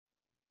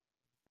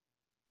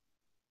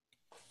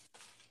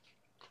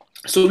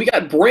So we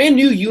got brand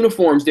new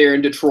uniforms there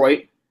in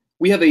Detroit.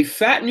 We have a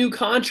fat new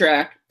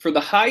contract for the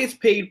highest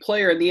paid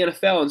player in the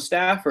NFL in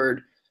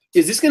Stafford.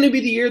 Is this going to be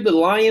the year the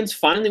Lions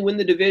finally win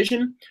the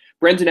division?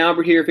 Brendan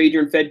Albert here for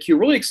Adrian Fedq.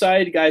 Really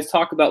excited, guys,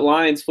 talk about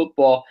Lions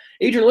football.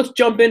 Adrian, let's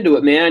jump into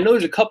it, man. I know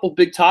there's a couple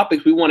big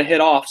topics we want to hit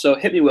off, so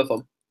hit me with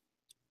them.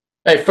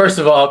 Hey, first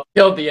of all,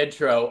 killed the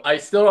intro. I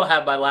still don't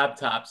have my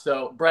laptop.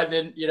 So,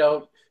 Brendan, you're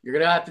going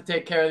to have to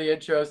take care of the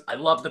intros. I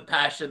love the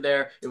passion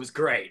there. It was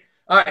great.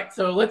 All right,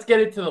 so let's get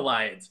into the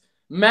Lions.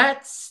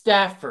 Matt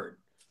Stafford.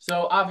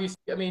 So, obviously,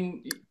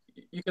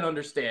 you can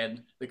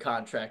understand the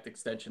contract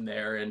extension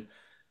there. And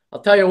I'll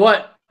tell you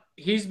what,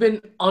 he's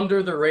been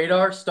under the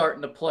radar,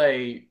 starting to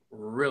play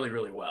really,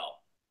 really well.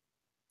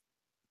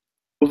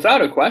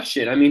 Without a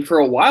question. I mean, for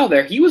a while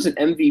there, he was an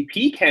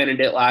MVP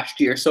candidate last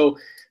year. So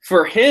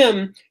for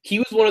him, he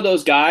was one of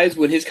those guys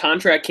when his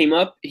contract came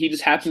up, he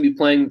just happened to be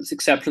playing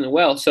exceptionally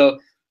well. So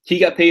he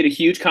got paid a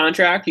huge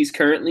contract. He's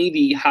currently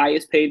the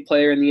highest paid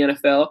player in the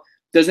NFL.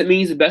 Does it mean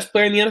he's the best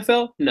player in the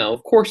NFL? No,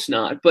 of course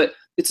not. But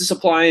it's a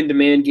supply and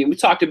demand game. We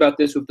talked about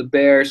this with the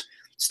Bears.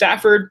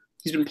 Stafford,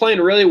 he's been playing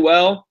really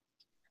well.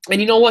 And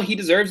you know what? He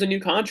deserves a new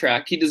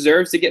contract. He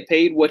deserves to get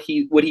paid what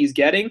he's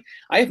getting.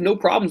 I have no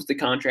problems with the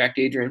contract,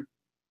 Adrian.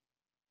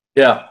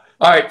 Yeah.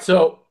 All right.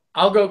 So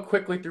I'll go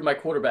quickly through my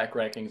quarterback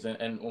rankings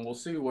and we'll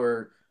see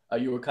where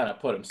you would kind of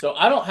put him. So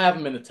I don't have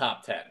him in the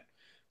top 10.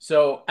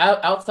 So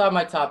outside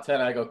my top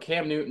 10, I go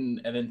Cam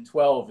Newton, and then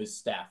 12 is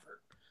Stafford.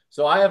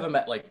 So I have him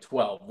at like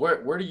 12.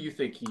 Where do you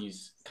think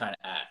he's kind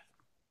of at?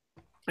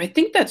 I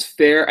think that's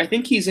fair. I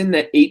think he's in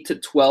that 8 to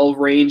 12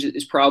 range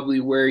is probably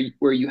where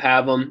you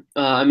have him.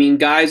 I mean,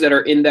 guys that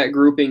are in that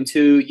grouping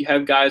too. You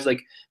have guys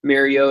like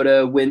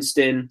Mariota,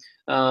 Winston,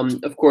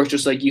 of course,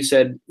 just like you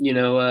said,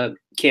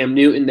 Cam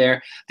Newton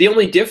there. The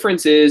only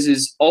difference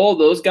is all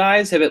those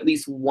guys have at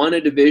least won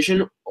a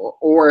division,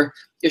 or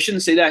I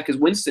shouldn't say that because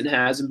Winston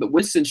hasn't, but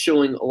Winston's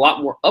showing a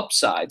lot more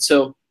upside.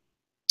 So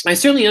I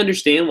certainly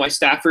understand why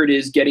Stafford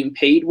is getting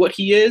paid what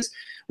he is.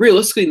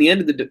 Realistically, in the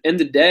end of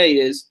the day,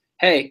 is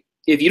hey,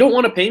 if you don't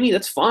want to pay me,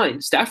 that's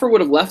fine. Stafford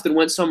would have left and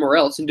went somewhere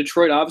else. And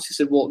Detroit obviously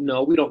said, well,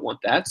 no, we don't want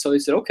that. So they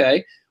said,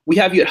 okay, we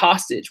have you at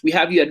hostage. We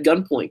have you at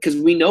gunpoint because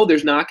we know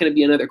there's not going to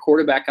be another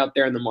quarterback out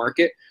there in the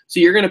market.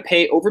 So you're going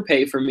to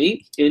overpay for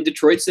me. And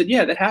Detroit said,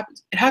 yeah, that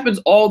happens. It happens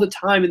all the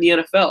time in the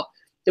NFL.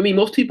 I mean,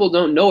 most people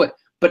don't know it.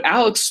 But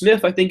Alex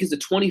Smith, I think, is the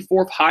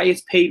 24th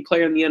highest paid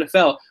player in the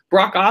NFL.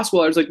 Brock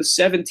Osweiler is like the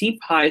 17th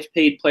highest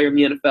paid player in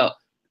the NFL.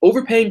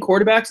 Overpaying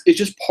quarterbacks is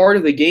just part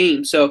of the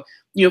game. So,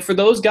 for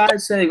those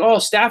guys saying, oh,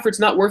 Stafford's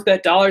not worth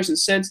that dollars and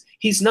cents,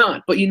 he's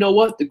not. But you know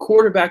what? The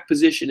quarterback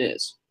position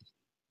is.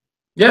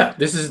 Yeah,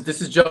 this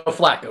is Joe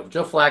Flacco.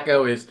 Joe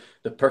Flacco is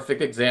the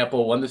perfect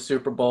example. Won the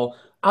Super Bowl.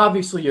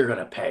 Obviously, you're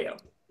gonna pay him.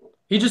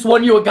 He just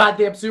won you a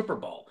goddamn Super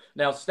Bowl.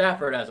 Now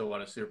Stafford hasn't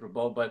won a Super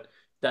Bowl, but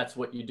that's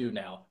what you do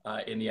now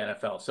in the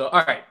NFL. So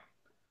all right.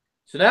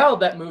 So now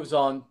that moves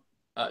on.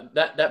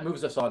 That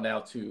moves us on now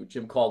to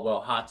Jim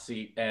Caldwell, hot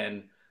seat,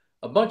 and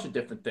a bunch of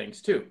different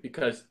things too,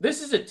 because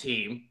this is a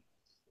team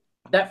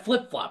that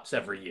flip flops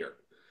every year.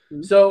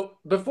 Mm-hmm. So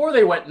before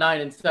they went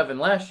 9-7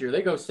 last year,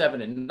 they go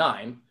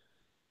 7-9.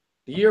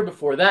 The year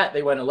before that,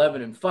 they went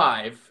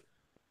 11-5,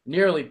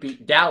 nearly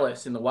beat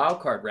Dallas in the wild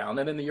card round,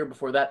 and then the year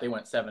before that, they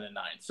went 7-9.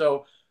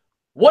 So,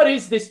 what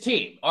is this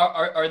team?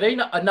 Are they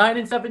a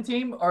 9-7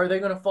 team, or are they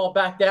going to fall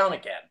back down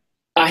again?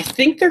 I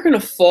think they're going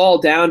to fall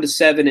down to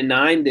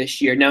 7-9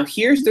 this year. Now,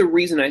 here's the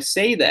reason I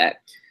say that.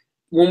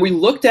 When we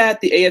looked at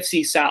the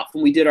AFC South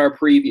when we did our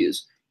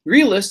previews,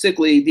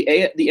 realistically, the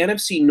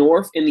NFC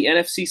North and the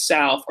NFC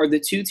South are the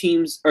two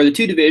teams or the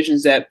two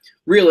divisions that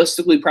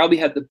realistically probably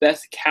have the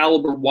best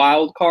caliber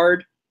wild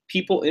card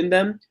people in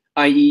them,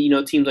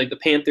 i.e., teams like the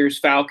Panthers,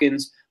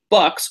 Falcons,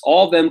 Bucks.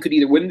 All of them could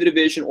either win the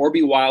division or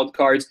be wild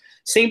cards.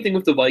 Same thing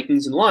with the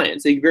Vikings and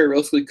Lions. They very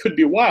realistically could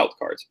be wild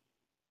cards.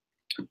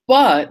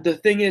 But the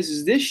thing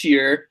is this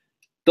year,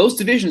 those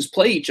divisions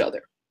play each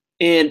other.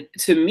 And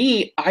to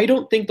me, I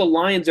don't think the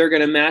Lions are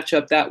going to match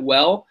up that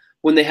well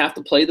when they have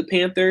to play the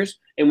Panthers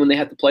and when they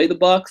have to play the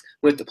Bucks,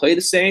 when they have to play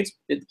the Saints,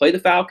 they have to play the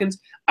Falcons.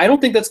 I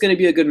don't think that's going to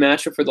be a good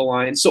matchup for the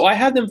Lions. So I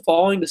have them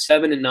falling to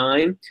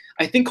 7-9.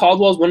 I think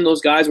Caldwell is one of those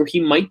guys where he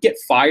might get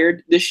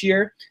fired this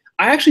year.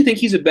 I actually think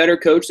he's a better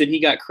coach than he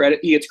gets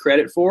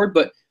credit for,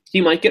 but he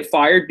might get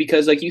fired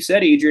because, like you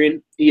said,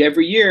 Adrian,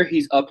 every year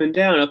he's up and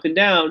down, up and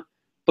down.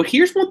 But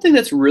here's one thing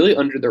that's really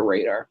under the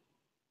radar.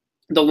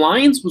 The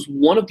Lions was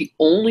one of the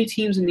only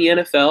teams in the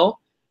NFL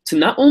to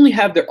not only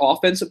have their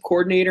offensive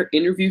coordinator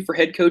interview for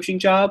head coaching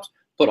jobs,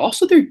 but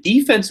also their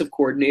defensive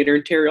coordinator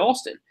in Terry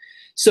Alston.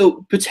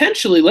 So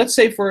potentially, let's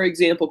say, for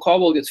example,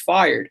 Caldwell gets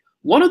fired.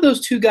 One of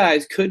those two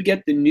guys could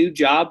get the new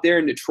job there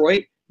in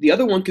Detroit. The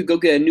other one could go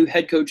get a new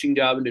head coaching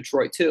job in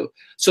Detroit too.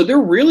 So there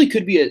really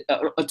could be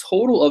a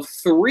total of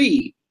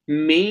three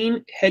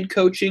main head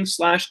coaching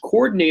 /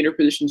 coordinator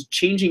positions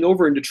changing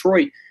over in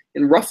Detroit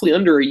in roughly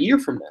under a year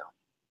from now.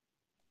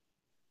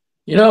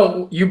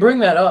 You bring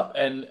that up,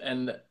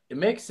 and it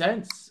makes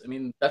sense. I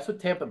mean, that's what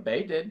Tampa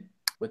Bay did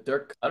with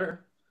Dirk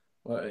Cutter,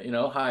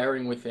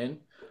 hiring within.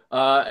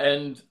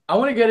 And I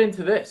want to get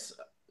into this.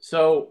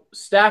 So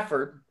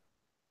Stafford,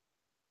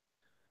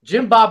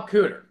 Jim Bob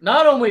Cooter,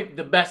 not only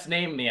the best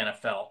name in the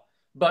NFL,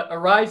 but a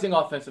rising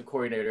offensive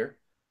coordinator.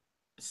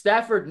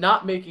 Stafford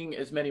not making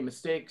as many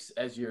mistakes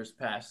as years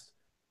past.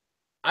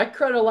 I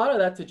credit a lot of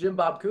that to Jim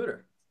Bob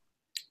Cooter.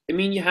 I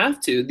mean, you have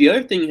to. The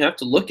other thing you have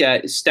to look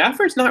at is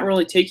Stafford's not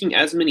really taking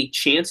as many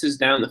chances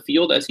down the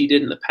field as he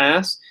did in the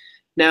past.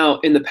 Now,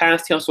 in the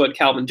past, he also had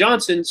Calvin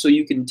Johnson, so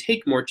you can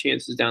take more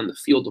chances down the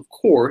field, of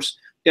course.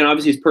 And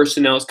obviously, his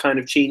personnel has kind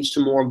of changed to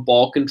more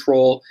ball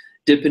control,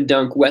 dip and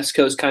dunk, West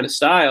Coast kind of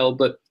style.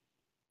 But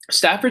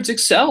Stafford's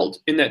excelled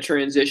in that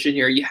transition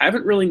here. You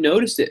haven't really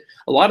noticed it.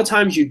 A lot of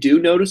times you do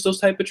notice those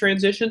type of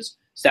transitions.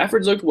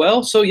 Stafford's looked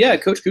well. So, yeah,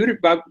 Coach Cooter,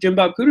 Jim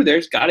Bob Cooter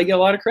there's got to get a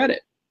lot of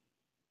credit.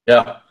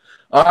 Yeah.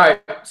 All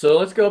right. So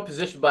let's go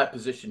position by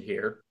position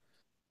here.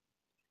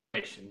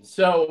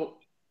 So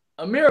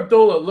Amir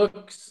Abdullah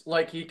looks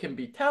like he can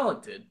be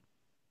talented,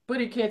 but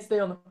he can't stay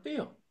on the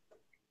field.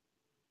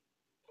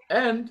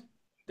 And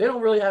they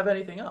don't really have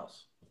anything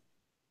else.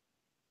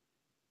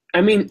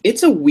 I mean,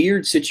 it's a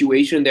weird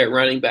situation there at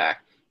running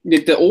back.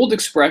 The old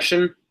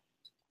expression,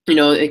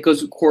 it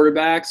goes with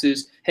quarterbacks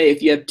is, hey,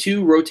 if you have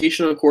two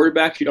rotational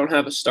quarterbacks, you don't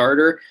have a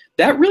starter.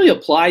 That really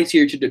applies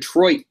here to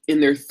Detroit in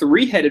their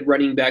three-headed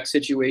running back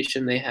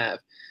situation they have.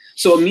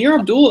 So Amir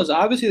Abdullah is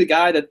obviously the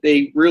guy that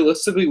they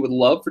realistically would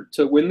love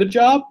to win the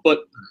job, but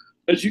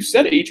as you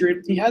said,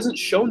 Adrian, he hasn't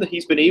shown that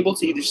he's been able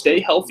to either stay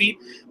healthy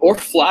or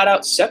flat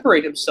out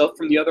separate himself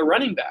from the other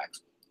running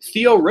backs.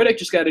 Theo Riddick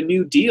just got a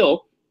new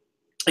deal,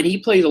 and he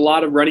plays a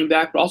lot of running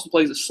back, but also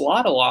plays the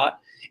slot a lot.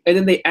 And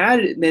then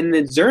then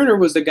Zerner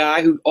was the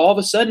guy who all of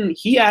a sudden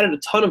he added a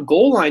ton of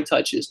goal line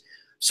touches.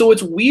 So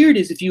what's weird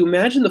is if you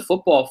imagine the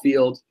football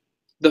field,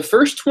 the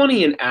first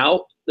 20 and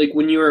out, like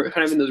when you're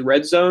kind of in those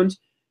red zones,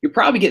 you're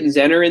probably getting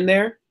Zenner in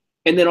there.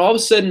 And then all of a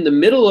sudden, the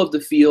middle of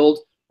the field,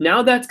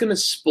 now that's going to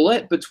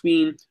split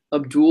between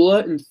Abdullah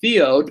and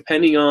Theo,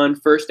 depending on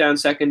first down,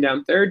 second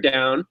down, third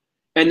down.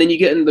 And then you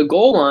get in the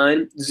goal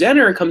line,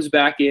 Zenner comes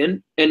back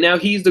in, and now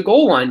he's the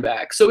goal line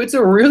back. So it's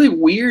a really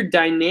weird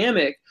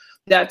dynamic.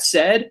 That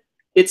said,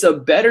 it's a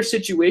better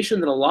situation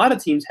than a lot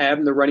of teams have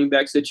in the running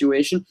back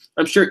situation.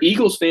 I'm sure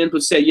Eagles fans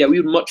would say, yeah, we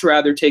would much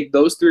rather take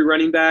those three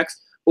running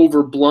backs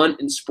over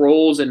Blunt and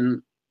Sproles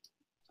and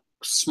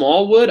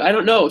Smallwood. I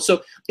don't know.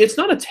 So it's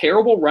not a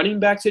terrible running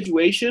back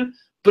situation,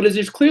 but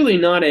there's clearly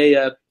not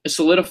a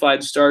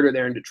solidified starter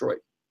there in Detroit.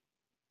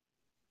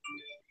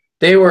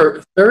 They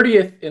were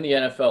 30th in the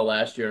NFL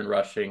last year in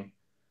rushing,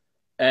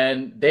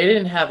 and they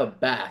didn't have a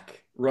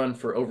back run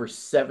for over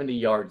 70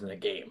 yards in a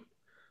game.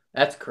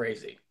 That's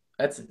crazy.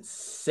 That's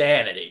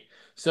insanity.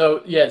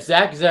 So, yeah,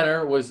 Zach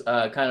Zenner was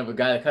kind of a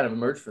guy that kind of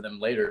emerged for them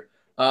later.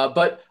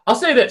 But I'll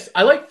say this.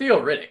 I like Theo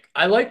Riddick.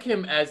 I like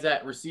him as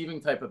that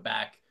receiving type of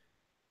back.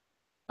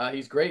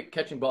 He's great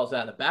catching balls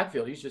out of the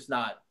backfield. He's just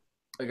not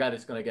a guy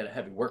that's going to get a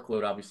heavy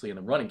workload, obviously, in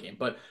the running game.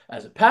 But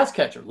as a pass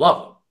catcher,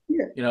 love him.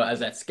 Yeah. As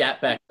that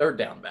scat back, third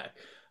down back.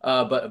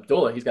 But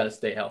Abdullah, he's got to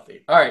stay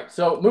healthy. All right,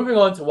 so moving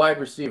on to wide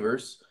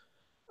receivers.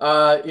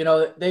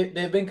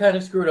 They've been kind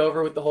of screwed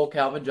over with the whole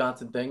Calvin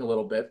Johnson thing a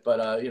little bit, but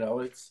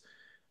it's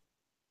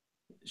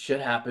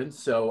shit happens.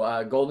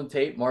 So Golden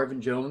Tate,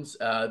 Marvin Jones.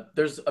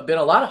 There's been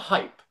a lot of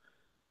hype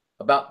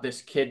about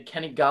this kid,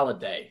 Kenny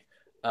Golladay,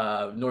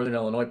 Northern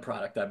Illinois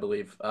product, I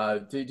believe.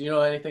 Do you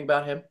know anything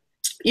about him?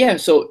 Yeah,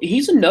 so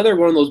he's another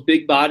one of those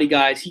big body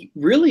guys. He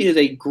really is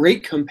a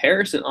great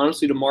comparison,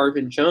 honestly, to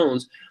Marvin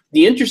Jones.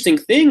 The interesting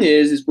thing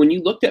is when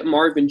you looked at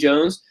Marvin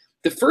Jones,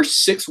 the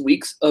first 6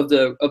 weeks of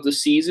the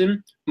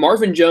season,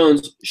 Marvin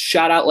Jones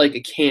shot out like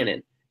a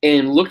cannon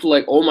and looked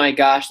like, oh my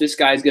gosh, this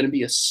guy's going to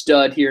be a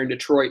stud here in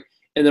Detroit.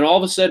 And then all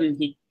of a sudden,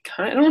 he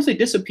kind of, I don't want to say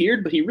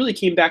disappeared, but he really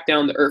came back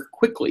down to earth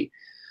quickly.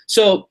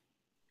 So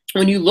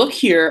when you look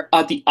here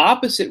at the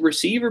opposite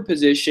receiver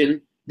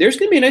position, there's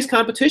going to be a nice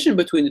competition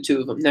between the two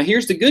of them. Now,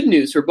 here's the good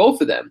news for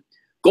both of them.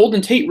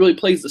 Golden Tate really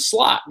plays the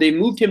slot. They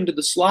moved him to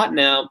the slot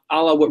now,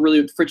 a la what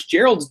really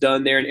Fitzgerald's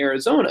done there in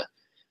Arizona.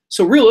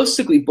 So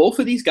realistically, both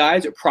of these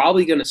guys are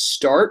probably going to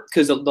start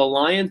because the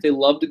Lions, they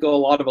love to go a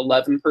lot of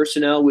 11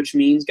 personnel, which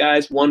means,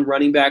 guys, one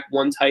running back,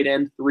 one tight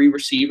end, three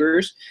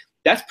receivers.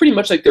 That's pretty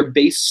much like their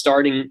base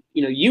starting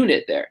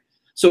unit there.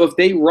 So if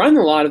they run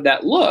a lot of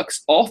that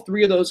looks, all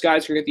three of those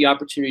guys are going to get the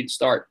opportunity to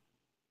start.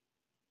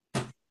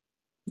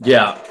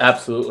 Yeah,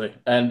 absolutely.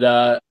 And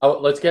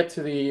let's get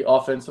to the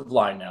offensive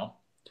line now.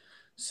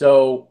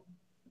 So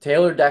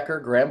Taylor Decker,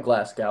 Graham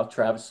Glasgow,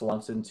 Travis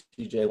Swanson,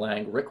 TJ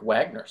Lang, Rick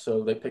Wagner.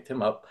 So they picked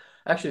him up.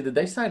 Actually, did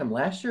they sign him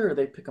last year or did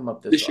they pick him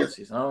up this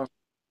offseason? Oh,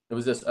 it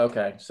was this.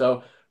 Okay.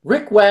 So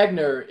Rick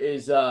Wagner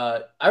is,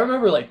 I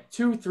remember like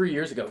 2-3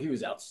 years ago, he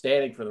was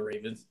outstanding for the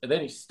Ravens, and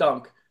then he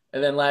stunk.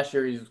 And then last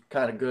year, he's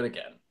kind of good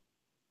again.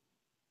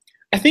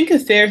 I think a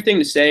fair thing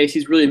to say is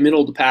he's really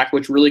middle of the pack,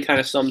 which really kind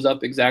of sums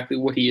up exactly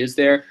what he is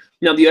there.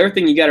 Now, the other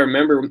thing you got to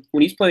remember,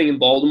 when he's playing in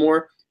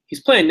Baltimore,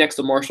 he's playing next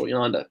to Marshall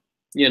Yanda.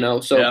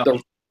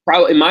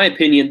 Probably, in my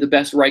opinion, the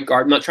best right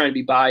guard. I'm not trying to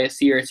be biased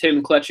here. It's him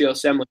and Kelechi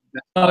Osemele.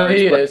 Oh,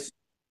 he is.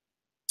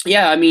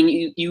 yeah, I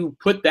mean, you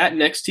put that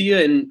next to you,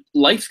 and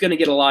life's going to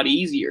get a lot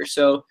easier.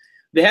 So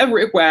they have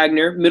Rick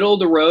Wagner, middle of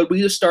the road, but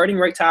he's a starting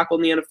right tackle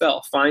in the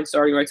NFL. Fine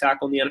starting right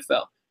tackle in the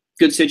NFL.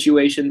 Good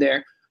situation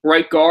there.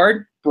 Right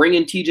guard, bring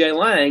in T.J.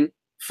 Lang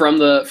from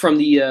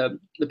the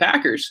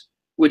Packers,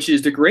 which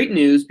is the great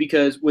news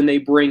because when they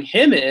bring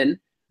him in,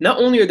 not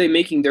only are they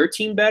making their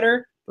team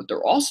better, but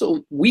they're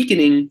also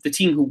weakening the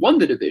team who won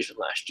the division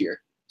last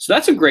year. So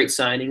that's a great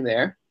signing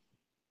there.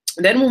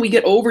 And then when we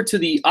get over to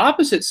the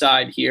opposite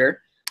side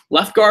here,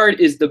 left guard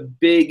is the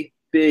big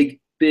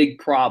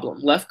problem.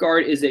 Left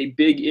guard is a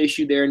big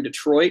issue there in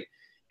Detroit,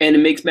 and it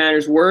makes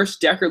matters worse.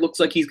 Decker looks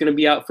like he's going to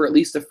be out for at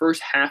least the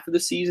first half of the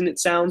season, it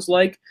sounds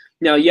like.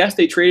 Now, yes,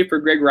 they traded for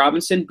Greg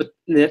Robinson, but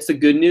that's the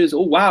good news.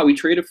 Oh, wow, we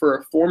traded for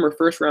a former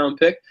first-round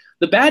pick.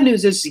 The bad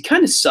news is he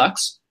kind of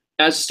sucks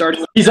as a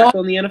starting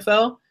tackle in the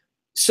NFL.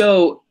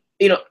 So,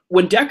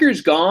 when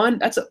Decker's gone,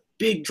 that's a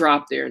big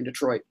drop there in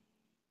Detroit.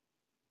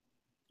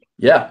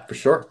 Yeah, for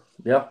sure.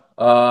 Yeah.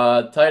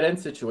 Tight end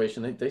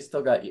situation. They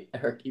still got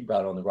Eric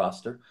Ebron on the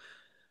roster.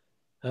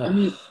 I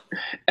mean,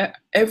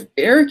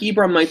 Eric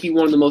Ebron might be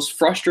one of the most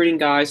frustrating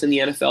guys in the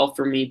NFL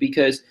for me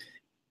because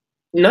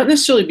not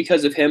necessarily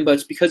because of him, but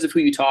it's because of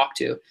who you talk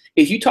to.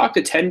 If you talk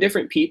to 10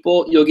 different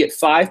people, you'll get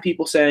 5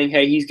 people saying,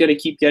 hey, he's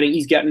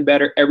getting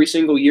better every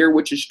single year,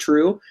 which is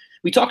true.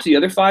 We talk to the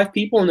other 5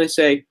 people and they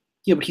say,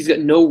 yeah, but he's got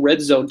no red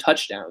zone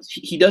touchdowns.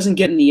 He doesn't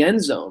get in the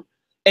end zone.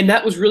 And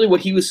that was really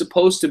what he was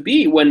supposed to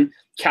be. When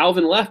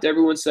Calvin left,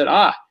 everyone said,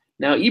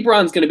 now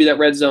Ebron's going to be that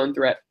red zone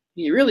threat.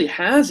 He really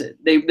hasn't.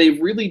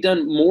 They've really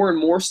done more and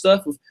more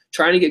stuff with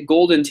trying to get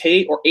Golden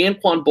Tate, or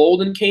Anquan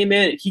Bolden came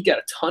in, and he got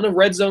a ton of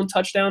red zone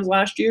touchdowns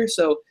last year.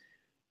 So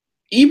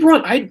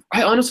Ebron,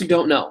 I honestly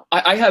don't know.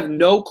 I have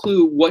no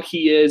clue what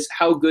he is,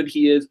 how good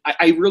he is.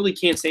 I really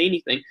can't say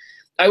anything.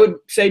 I would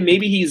say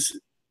maybe he's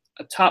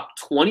a top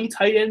 20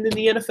 tight end in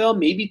the NFL,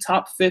 maybe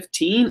top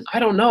 15. I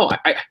don't know.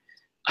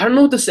 I don't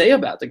know what to say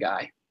about the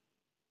guy.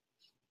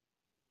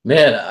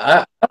 Man,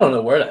 I don't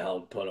know where the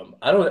hell to put him.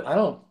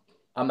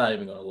 I'm not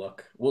even going to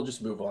look. We'll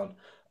just move on.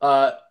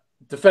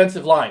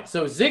 Defensive line.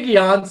 So Ziggy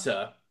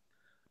Ansah,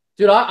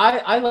 dude,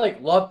 I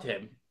loved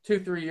him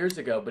 2-3 years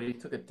ago, but he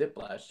took a dip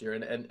last year,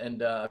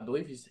 and I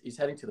believe he's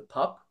heading to the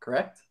PUP,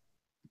 correct?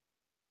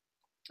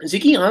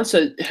 Ziggy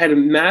Ansah had a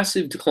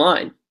massive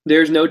decline.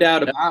 There's no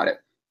doubt about it.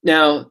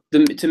 Now,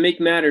 to make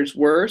matters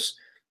worse,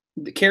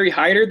 Kerry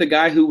Hyder, the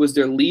guy who was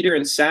their leader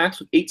in sacks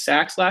with 8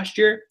 sacks last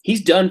year,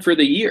 he's done for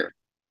the year.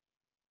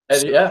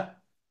 And yeah.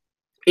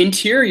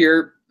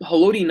 Interior,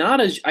 Haloti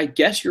Ngata's, I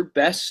guess, your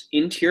best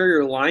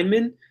interior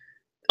lineman.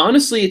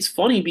 Honestly, it's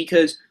funny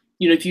because,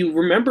 if you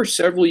remember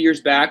several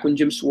years back when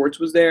Jim Schwartz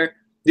was there,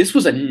 this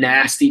was a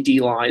nasty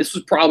D-line. This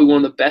was probably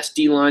one of the best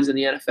D-lines in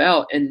the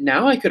NFL. And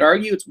now I could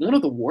argue it's one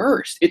of the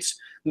worst.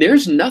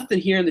 There's nothing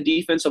here in the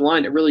defensive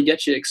line that really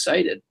gets you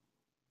excited.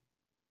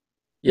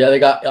 Yeah, they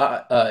got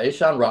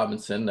A'Shawn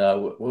Robinson.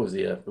 What was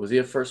he? Was he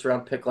a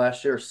first-round pick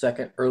last year,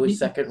 or early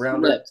second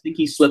rounder? I think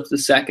he slipped the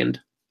second.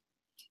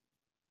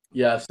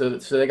 Yeah, so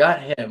they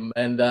got him,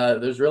 and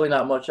there's really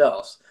not much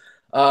else.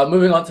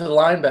 Moving on to the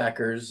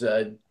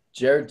linebackers,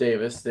 Jared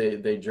Davis.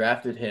 They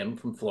drafted him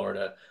from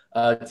Florida.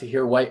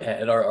 Tahir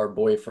Whitehead, our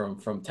boy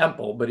from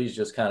Temple, but he's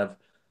just kind of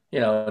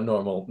a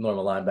normal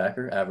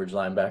linebacker, average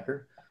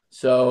linebacker.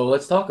 So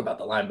let's talk about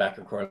the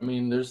linebacker core. I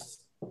mean, there's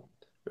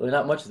really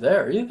not much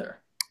there either.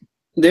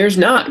 There's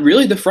not.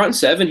 Really, the front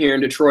seven here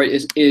in Detroit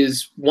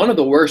is one of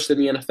the worst in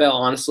the NFL,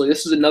 honestly.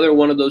 This is another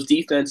one of those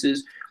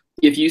defenses.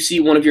 If you see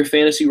one of your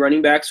fantasy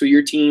running backs or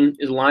your team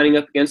is lining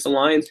up against the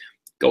Lions,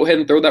 go ahead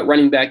and throw that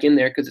running back in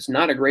there because it's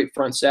not a great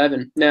front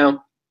seven.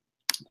 Now,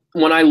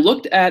 when I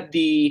looked at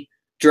the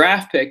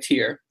draft pick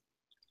here,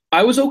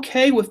 I was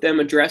okay with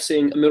them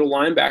addressing a middle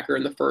linebacker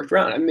in the first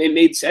round. I mean, it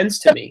made sense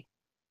to me.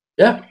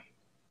 Yeah.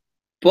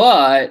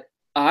 But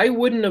I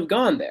wouldn't have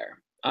gone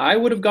there. I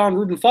would have gone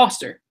Reuben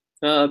Foster.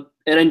 And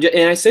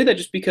I say that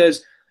just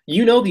because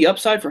the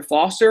upside for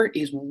Foster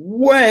is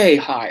way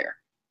higher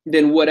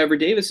than whatever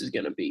Davis is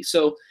going to be.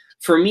 So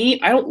for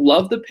me, I don't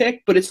love the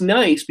pick, but it's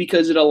nice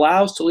because it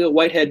allows Tahir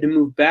Whitehead to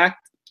move back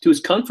to his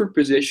comfort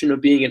position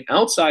of being an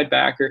outside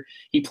backer.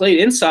 He played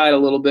inside a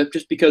little bit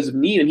just because of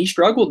need, and he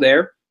struggled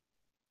there.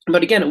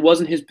 But again, it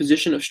wasn't his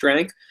position of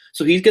strength.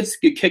 So he gets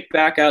to get kicked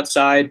back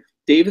outside.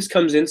 Davis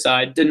comes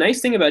inside. The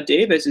nice thing about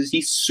Davis is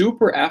he's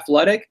super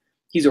athletic.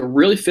 He's a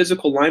really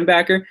physical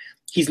linebacker.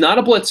 He's not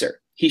a blitzer.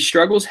 He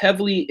struggles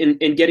heavily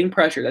in getting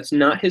pressure. That's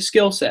not his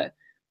skill set.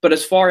 But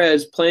as far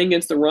as playing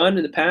against the run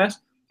in the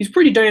past, he's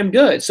pretty damn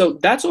good. So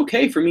that's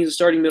okay for me as a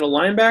starting middle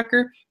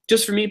linebacker.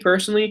 Just for me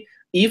personally,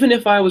 even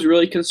if I was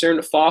really concerned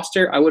with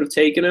Foster, I would have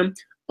taken him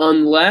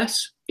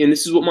unless, and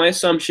this is what my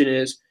assumption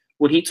is,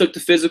 when he took the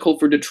physical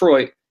for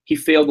Detroit, he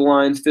failed the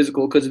Lions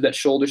physical because of that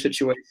shoulder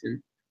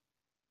situation.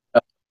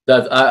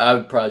 I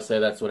would probably say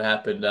that's what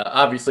happened.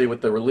 Obviously, with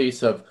the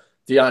release of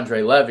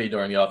DeAndre Levy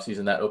during the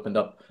offseason, that opened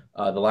up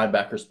the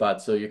linebacker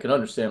spot. So you can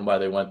understand why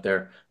they went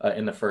there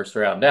in the first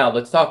round. Now,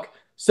 let's talk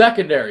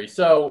secondary.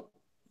 So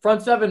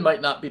front seven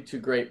might not be too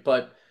great,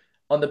 but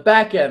on the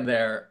back end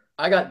there,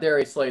 I got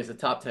Darius Slay as a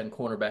top 10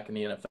 cornerback in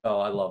the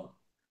NFL. I love him.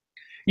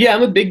 Yeah,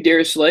 I'm a big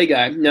Darius Slay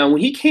guy. Now,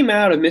 when he came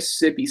out of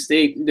Mississippi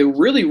State, the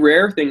really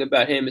rare thing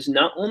about him is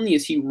not only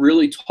is he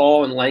really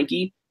tall and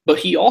lanky, but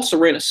he also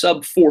ran a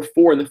sub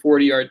 4.4 in the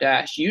 40-yard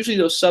dash. Usually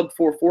those sub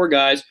 4.4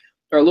 guys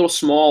are a little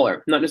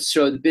smaller, not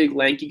necessarily the big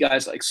lanky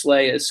guys like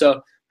Slay is.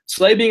 So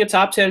Slay being a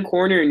top 10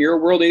 corner in your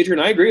world,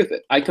 Adrian, I agree with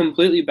it. I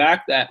completely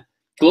back that.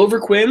 Glover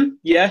Quinn,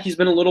 yeah, he's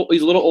a little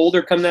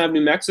older coming out of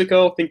New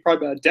Mexico, I think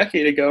probably about a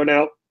decade ago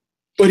now,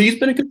 but he's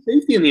been a good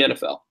safety in the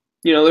NFL.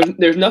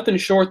 There's nothing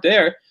short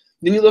there.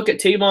 Then you look at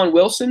Tavon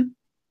Wilson.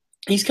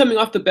 He's coming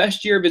off the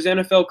best year of his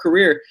NFL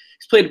career.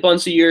 He's played a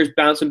bunch of years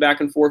bouncing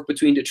back and forth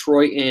between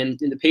Detroit and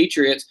the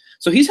Patriots.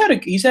 So he's had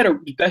a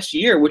best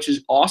year, which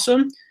is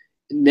awesome.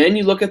 And then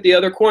you look at the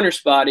other corner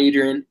spot,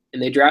 Adrian,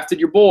 and they drafted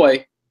your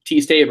boy,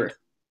 Teez Tabor.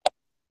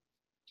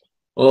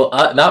 Well,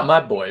 not my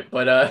boy,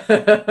 but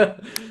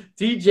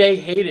TJ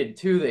Hayden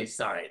too. They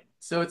signed,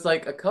 so it's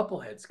like a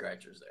couple head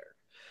scratchers there.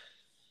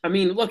 I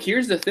mean, look,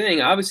 here's the thing.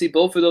 Obviously,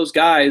 both of those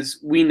guys,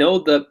 we know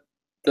the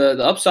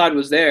upside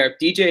was there.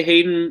 DJ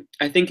Hayden,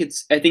 I think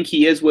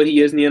he is what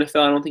he is in the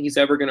NFL. I don't think he's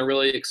ever going to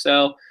really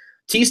excel.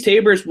 Teez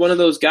Tabor is one of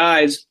those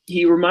guys.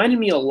 He reminded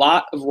me a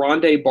lot of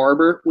Rondé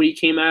Barber when he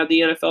came out of the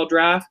NFL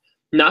draft,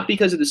 not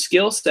because of the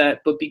skill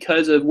set, but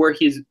because of where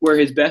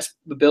his best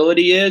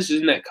ability is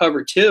in that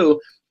cover two,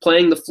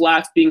 playing the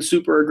flats, being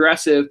super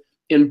aggressive,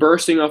 and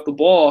bursting off the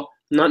ball,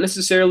 not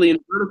necessarily in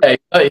vertical.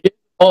 Hey,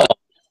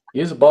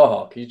 he's a ball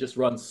hawk. He just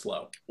runs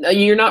slow.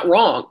 You're not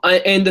wrong.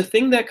 And the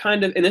thing that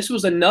and this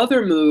was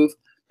another move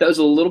that was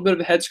a little bit of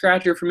a head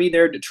scratcher for me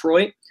there at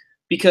Detroit,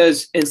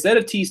 because instead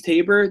of Teez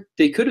Tabor,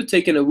 they could have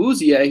taken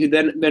Awuzie, who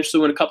then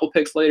eventually went a couple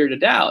picks later to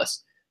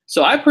Dallas.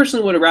 So I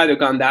personally would have rather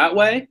gone that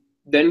way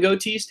than go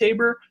Teez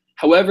Tabor.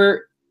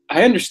 However,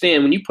 I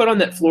understand when you put on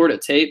that Florida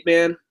tape,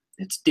 man,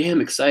 it's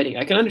damn exciting.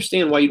 I can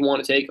understand why you'd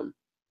want to take him.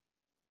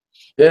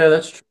 Yeah,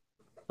 that's true.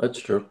 That's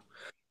true.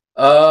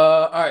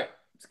 All right.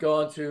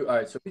 All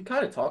right, so we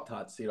kind of talked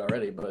hot seat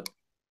already, but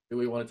do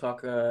we want to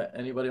talk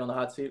anybody on the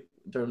hot seat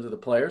in terms of the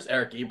players?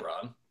 Eric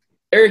Ebron.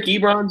 Eric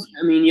Ebron's,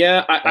 I mean,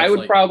 yeah, I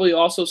would probably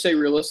also say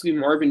realistically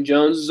Marvin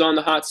Jones is on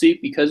the hot seat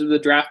because of the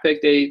draft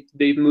pick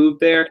they've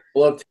moved there.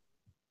 Well,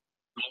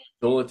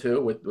 Abdullah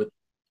too with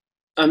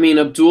I mean,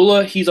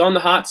 Abdullah, he's on the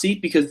hot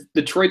seat because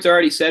Detroit's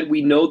already said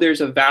we know there's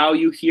a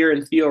value here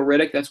in Theo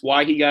Riddick. That's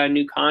why he got a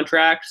new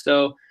contract.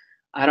 So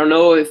I don't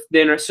know if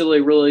they're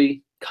necessarily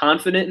really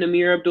confident in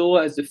Ameer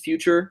Abdullah as the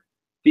future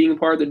being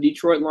part of the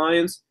Detroit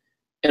Lions.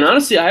 And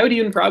honestly, I would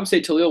even probably say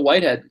Tahlil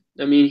Whitehead.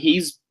 I mean, he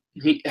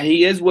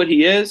is what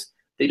he is.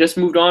 They just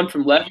moved on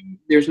from Levy.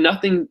 There's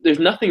nothing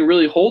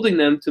really holding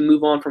them to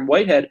move on from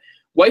Whitehead.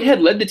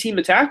 Whitehead led the team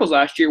in tackles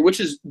last year,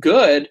 which is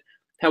good.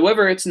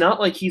 However, it's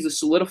not like he's a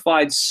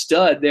solidified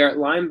stud there at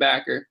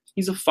linebacker.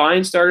 He's a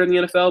fine starter in the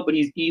NFL, but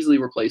he's easily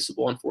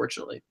replaceable,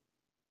 unfortunately.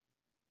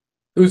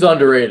 Who's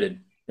underrated?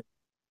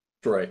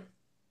 Detroit.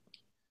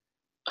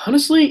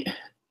 Honestly,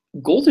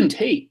 Golden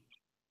Tate.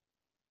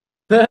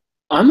 Okay.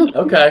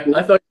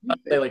 I thought you would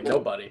say like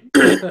nobody.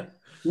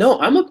 No,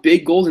 I'm a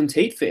big Golden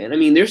Tate fan. I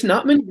mean, there's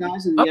not many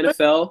guys in the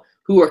NFL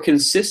who are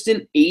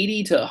consistent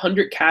 80 to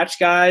 100 catch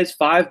guys,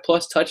 5+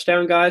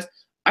 touchdown guys.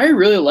 I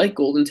really like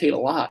Golden Tate a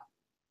lot.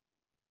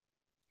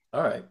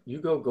 All right, you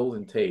go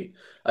Golden Tate.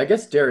 I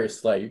guess Darius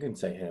Slay, you can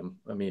say him.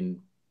 I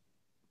mean,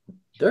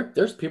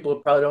 there's people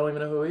who probably don't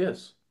even know who he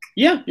is.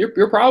 Yeah,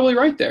 you're probably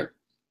right there.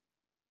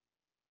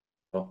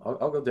 Well,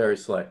 I'll go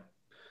Darius Slay.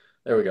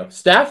 There we go.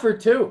 Stafford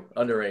too,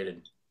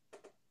 underrated.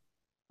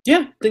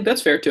 Yeah, I think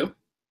that's fair too.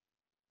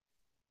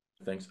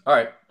 Thanks. All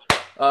right,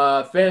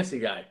 fantasy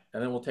guy,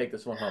 and then we'll take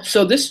this one home.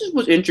 So this is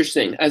what's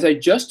interesting. As I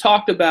just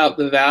talked about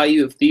the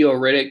value of Theo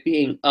Riddick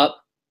being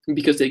up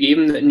because they gave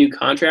him that new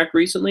contract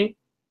recently,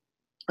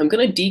 I'm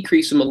going to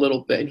decrease him a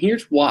little bit, and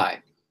here's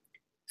why.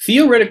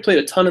 Theo Riddick played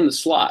a ton in the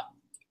slot.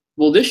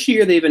 Well, this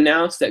year they've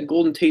announced that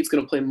Golden Tate's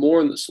going to play more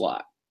in the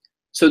slot.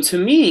 So to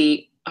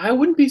me, I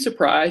wouldn't be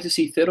surprised to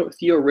see Theo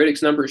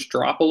Riddick's numbers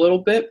drop a little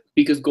bit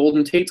because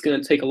Golden Tate's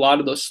going to take a lot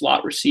of those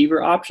slot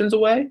receiver options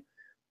away.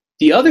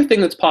 The other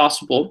thing that's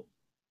possible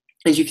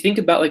is you think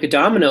about like a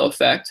domino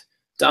effect.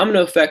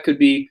 Domino effect could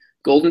be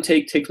Golden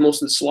Tate takes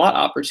most of the slot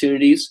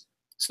opportunities,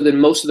 so then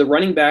most of the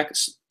running back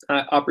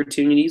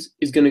opportunities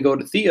is going to go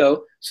to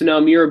Theo. So now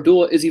Ameer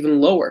Abdullah is even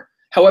lower.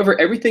 However,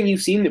 everything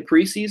you've seen in the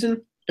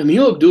preseason,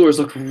 Ameer Abdullah has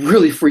looked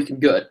really freaking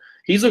good.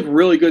 He's looked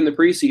really good in the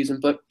preseason,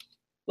 but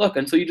look,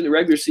 until you do the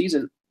regular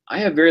season, I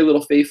have very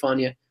little faith on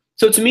you.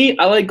 So to me,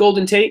 I like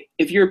Golden Tate.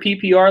 If you're a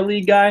PPR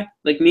league guy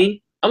like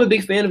me, I'm a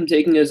big fan of him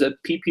taking as a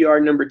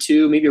PPR number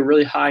 2, maybe a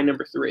really high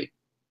number 3.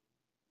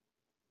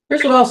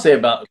 Here's what I'll say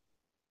about him.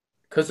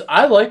 Because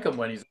I like him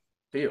when he's on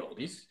the field.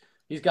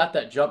 He's got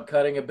that jump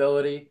cutting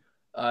ability.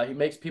 He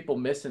makes people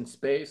miss in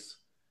space.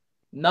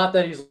 Not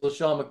that he's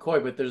LaShawn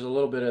McCoy, but there's a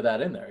little bit of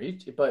that in there.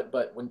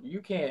 But when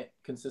you can't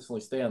consistently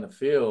stay on the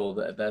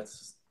field,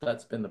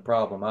 that's been the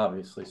problem,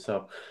 obviously.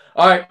 So,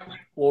 all right,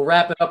 we'll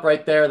wrap it up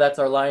right there. That's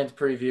our Lions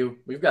preview.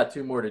 We've got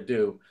 2 more to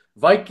do.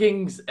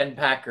 Vikings and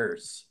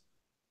Packers.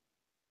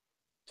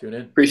 Tune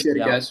in. Appreciate it,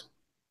 guys.